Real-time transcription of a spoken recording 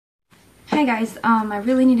Hey guys, I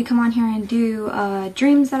really need to come on here and do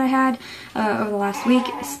dreams that I had over the last week,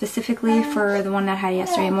 specifically for the one that I had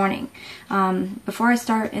yesterday morning. Before I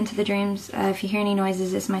start into the dreams, if you hear any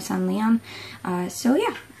noises, it's my son Leon. So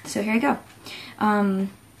here I go.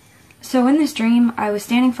 So in this dream, I was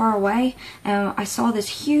standing far away, and I saw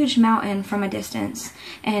this huge mountain from a distance.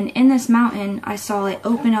 And in this mountain, I saw it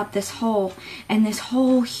open up this hole, and this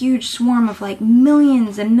whole huge swarm of like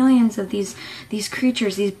millions and millions of these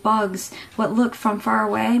creatures, these bugs, what looked from far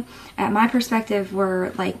away, at my perspective,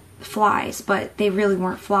 were like flies, but they really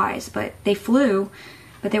weren't flies. But they flew,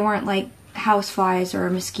 but they weren't like house flies or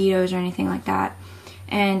mosquitoes or anything like that.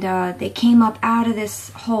 And they came up out of this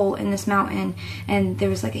hole in this mountain, and there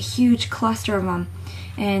was like a huge cluster of them.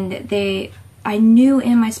 And I knew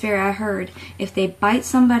in my spirit, I heard, if they bite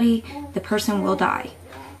somebody, the person will die.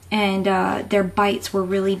 And their bites were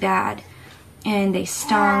really bad, and they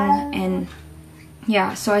stung. And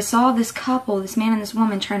yeah, so I saw this couple, this man and this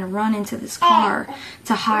woman, trying to run into this car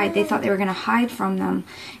to hide. They thought they were going to hide from them,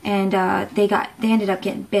 and they ended up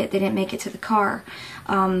getting bit. They didn't make it to the car.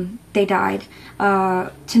 They died.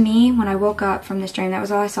 To me, when I woke up from this dream, that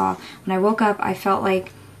was all I saw. When I woke up, I felt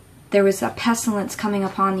like there was a pestilence coming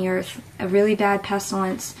upon the earth, a really bad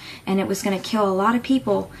pestilence, and it was going to kill a lot of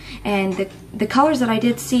people. And the colors that I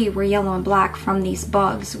did see were yellow and black from these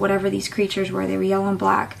bugs, whatever these creatures were. They were yellow and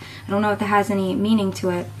black. I don't know if that has any meaning to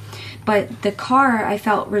it. But the car, I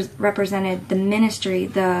felt, represented the ministry,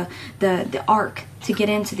 the ark, to get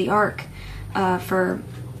into the ark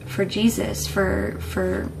for Jesus, for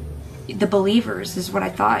the believers, is what I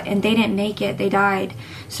thought. And they didn't make it. They died.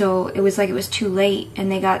 So it was like it was too late, and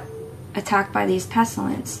they got attacked by these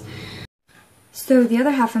pestilence. So the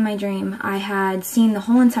other half of my dream, I had seen the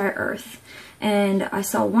whole entire earth, and I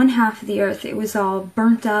saw one half of the earth. It was all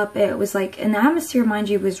burnt up. It was like, and the atmosphere, mind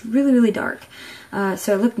you, was really, really dark.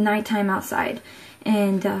 So it looked nighttime outside.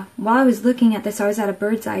 And while I was looking at this, I was at a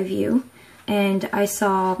bird's eye view, and I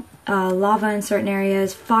saw lava in certain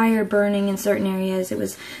areas, fire burning in certain areas.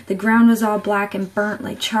 The ground was all black and burnt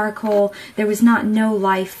like charcoal. There was no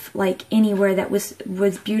life like anywhere that was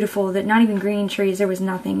beautiful. That not even green trees. There was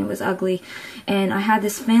nothing. It was ugly. And I had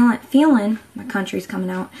this feeling. My country's coming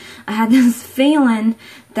out. I had this feeling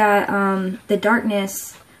that the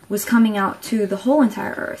darkness was coming out to the whole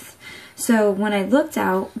entire earth. So when I looked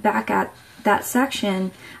out back at that section,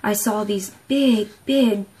 I saw these big,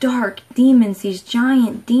 dark demons, these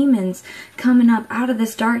giant demons coming up out of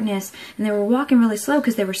this darkness, and they were walking really slow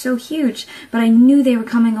because they were so huge, but I knew they were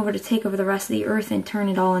coming over to take over the rest of the earth and turn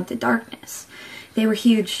it all into darkness. They were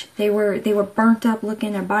huge. They were burnt up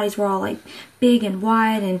looking. Their bodies were all like big and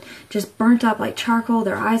wide and just burnt up like charcoal.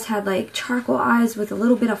 Their eyes had like charcoal eyes with a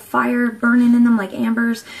little bit of fire burning in them like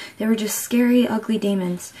ambers. They were just scary, ugly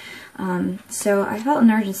demons. So I felt an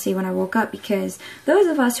urgency when I woke up, because those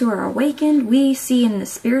of us who are awakened, we see in the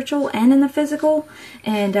spiritual and in the physical,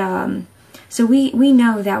 and so we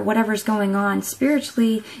know that whatever's going on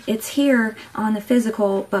spiritually, it's here on the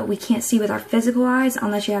physical, but we can't see with our physical eyes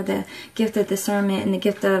unless you have the gift of discernment and the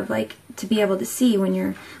gift of like to be able to see. When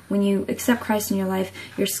you accept Christ in your life,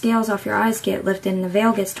 your scales off your eyes get lifted and the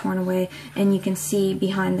veil gets torn away, and you can see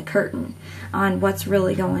behind the curtain on what's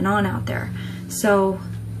really going on out there. So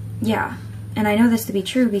yeah, and I know this to be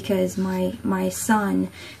true because my son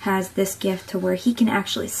has this gift to where he can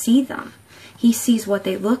actually see them. He sees what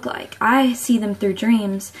they look like. I see them through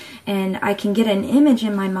dreams, and I can get an image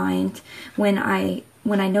in my mind when I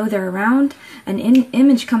know they're around. An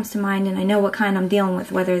image comes to mind, and I know what kind I'm dealing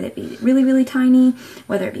with, whether they be really, really tiny,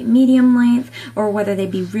 whether it be medium length, or whether they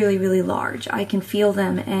be really, really large. I can feel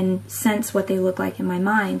them and sense what they look like in my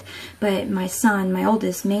mind. But my son, my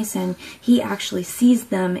oldest, Mason, he actually sees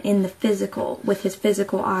them in the physical, with his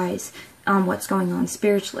physical eyes, on what's going on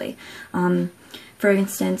spiritually. For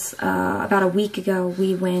instance, about a week ago,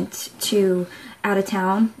 we went out of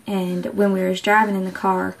town, and when we were driving in the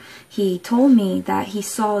car, he told me that he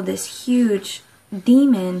saw this huge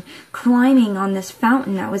demon climbing on this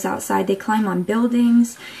fountain that was outside. They climb on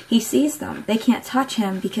buildings. He sees them. They can't touch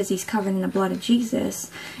him because he's covered in the blood of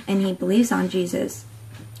Jesus, and he believes on Jesus.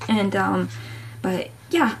 And but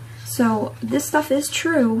yeah, so this stuff is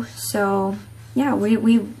true. So yeah,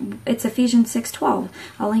 it's Ephesians 6:12.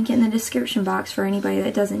 I'll link it in the description box for anybody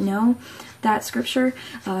that doesn't know that scripture.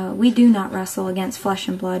 We do not wrestle against flesh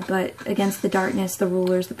and blood, but against the darkness, the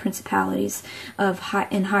rulers, the principalities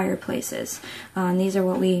in higher places. These are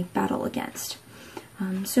what we battle against.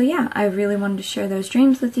 So yeah, I really wanted to share those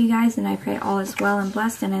dreams with you guys, and I pray all is well and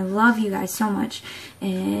blessed, and I love you guys so much,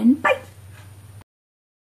 and bye!